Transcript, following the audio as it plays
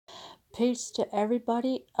Peace to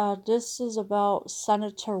everybody. This is about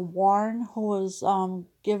Senator Warren, who was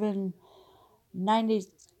given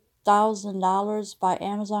 $90,000 by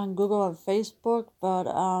Amazon, Google, and Facebook. But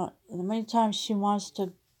in the meantime,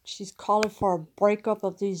 she's calling for a breakup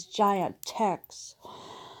of these giant techs.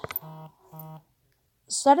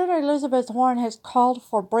 Senator Elizabeth Warren has called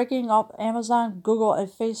for breaking up Amazon, Google, and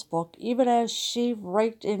Facebook, even as she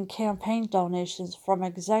raked in campaign donations from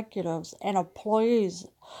executives and employees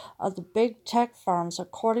of the big tech firms,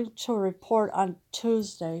 according to a report on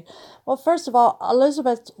Tuesday. Well, first of all,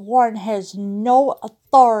 Elizabeth Warren has no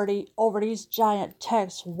authority over these giant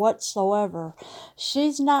techs whatsoever.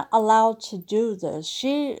 She's not allowed to do this.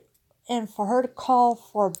 And for her to call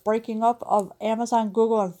for breaking up of Amazon,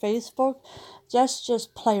 Google, and Facebook, that's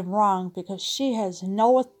just plain wrong because she has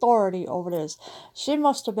no authority over this. She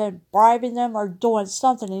must have been bribing them or doing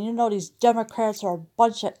something, and you know these Democrats are a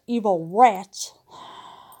bunch of evil rats.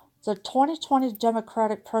 The 2020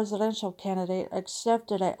 Democratic presidential candidate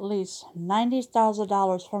accepted at least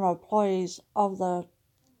 $90,000 from employees of the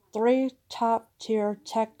three top-tier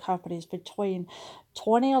tech companies between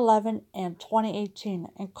 2011 and 2018,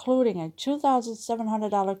 including a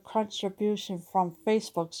 $2,700 contribution from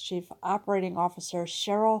Facebook's chief operating officer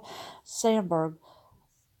Sheryl Sandberg.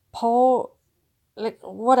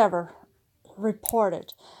 Whatever,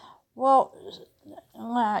 reported. Well,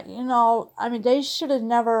 they should have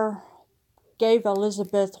never gave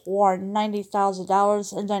Elizabeth Warren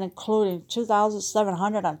 $90,000 and then including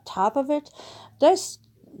 $2,700 on top of it. That's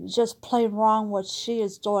just plain wrong what she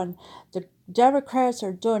is doing. The Democrats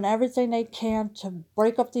are doing everything they can to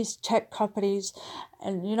break up these tech companies,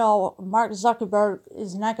 and Mark Zuckerberg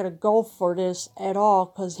is not going to go for this at all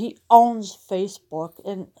because he owns Facebook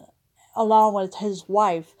and along with his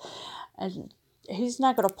wife, and he's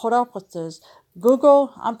not going to put up with this.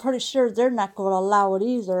 Google, I'm pretty sure they're not going to allow it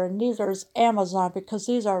either, and neither is Amazon because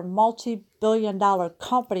these are multi-billion-dollar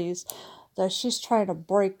companies that she's trying to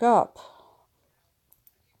break up.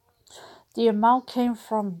 The amount came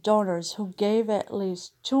from donors who gave at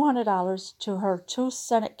least $200 to her two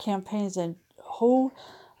Senate campaigns and who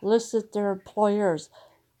listed their employers,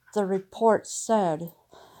 the report said.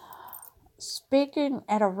 Speaking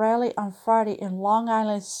at a rally on Friday in Long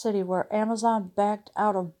Island City, where Amazon backed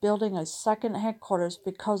out of building a second headquarters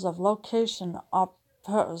because of location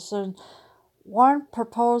opposition, Warren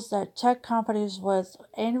proposed that tech companies with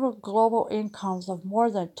annual global incomes of more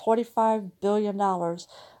than $25 billion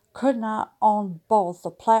could not own both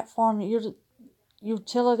the platform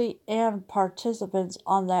utility and participants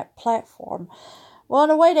on that platform. Well, in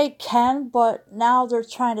a way they can, but now they're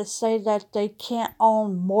trying to say that they can't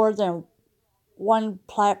own more than one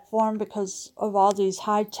platform because of all these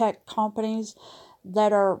high-tech companies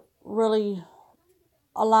that are really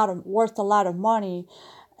worth a lot of money,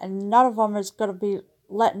 and none of them is going to be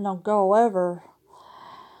letting them go ever.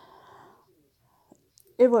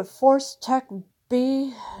 It would force tech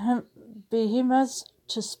behemoths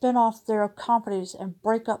to spin off their companies and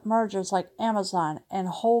break up mergers like Amazon and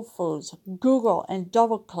Whole Foods, Google and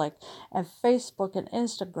DoubleClick, and Facebook and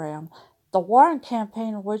Instagram. The Warren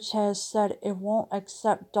campaign, which has said it won't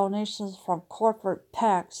accept donations from corporate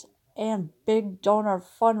PACs and big donor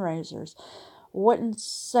fundraisers, wouldn't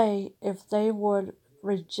say if they would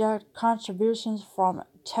reject contributions from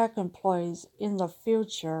tech employees in the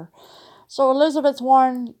future. So Elizabeth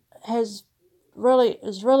Warren is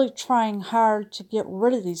really trying hard to get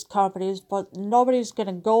rid of these companies, but nobody's going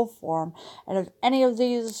to go for them. And if any of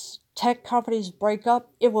these tech companies break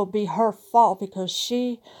up, it will be her fault because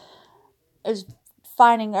she is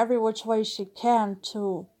finding every which way she can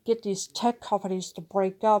to get these tech companies to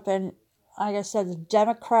break up. And like I said, the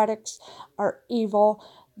Democrats are evil.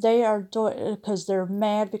 They are doing it because they're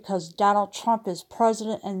mad because Donald Trump is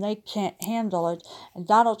president and they can't handle it. And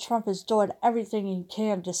Donald Trump is doing everything he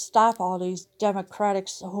can to stop all these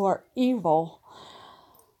Democrats who are evil.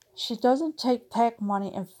 She doesn't take PAC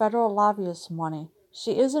money and federal lobbyist money.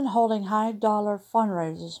 She isn't holding high-dollar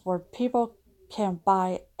fundraisers where people can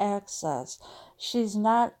buy access. She's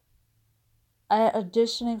not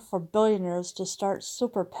auditioning for billionaires to start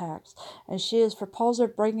super PACs, and she is proposing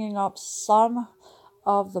bringing up some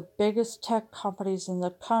of the biggest tech companies in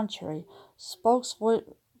the country.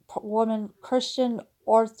 Spokeswoman Christian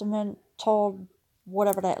Orthman told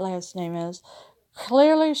whatever that last name is,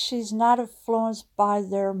 clearly she's not influenced by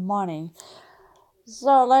their money.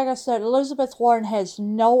 So, like I said, Elizabeth Warren has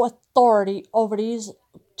no authority over these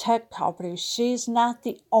tech companies. She's not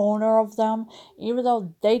the owner of them, even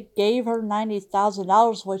though they gave her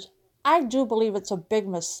 $90,000, which I do believe it's a big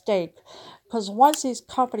mistake. Because once these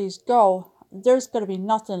companies go, there's going to be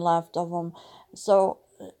nothing left of them. So,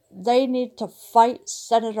 they need to fight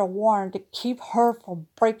Senator Warren to keep her from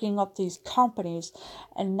breaking up these companies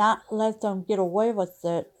and not let them get away with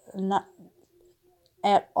it, not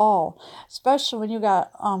at all. Especially when you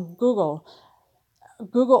got Google.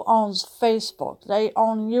 Google owns Facebook. They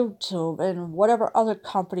own YouTube and whatever other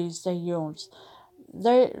companies they use.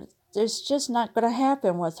 They It's just not going to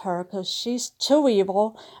happen with her because she's too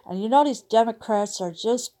evil. And you know these Democrats are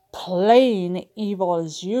just plain evil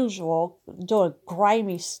as usual, doing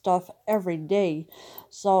grimy stuff every day.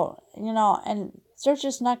 So, and they're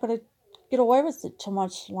just not going to get away with it too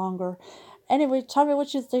much longer. Anyway, tell me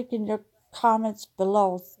what you think in your comments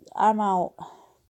below. I'm out.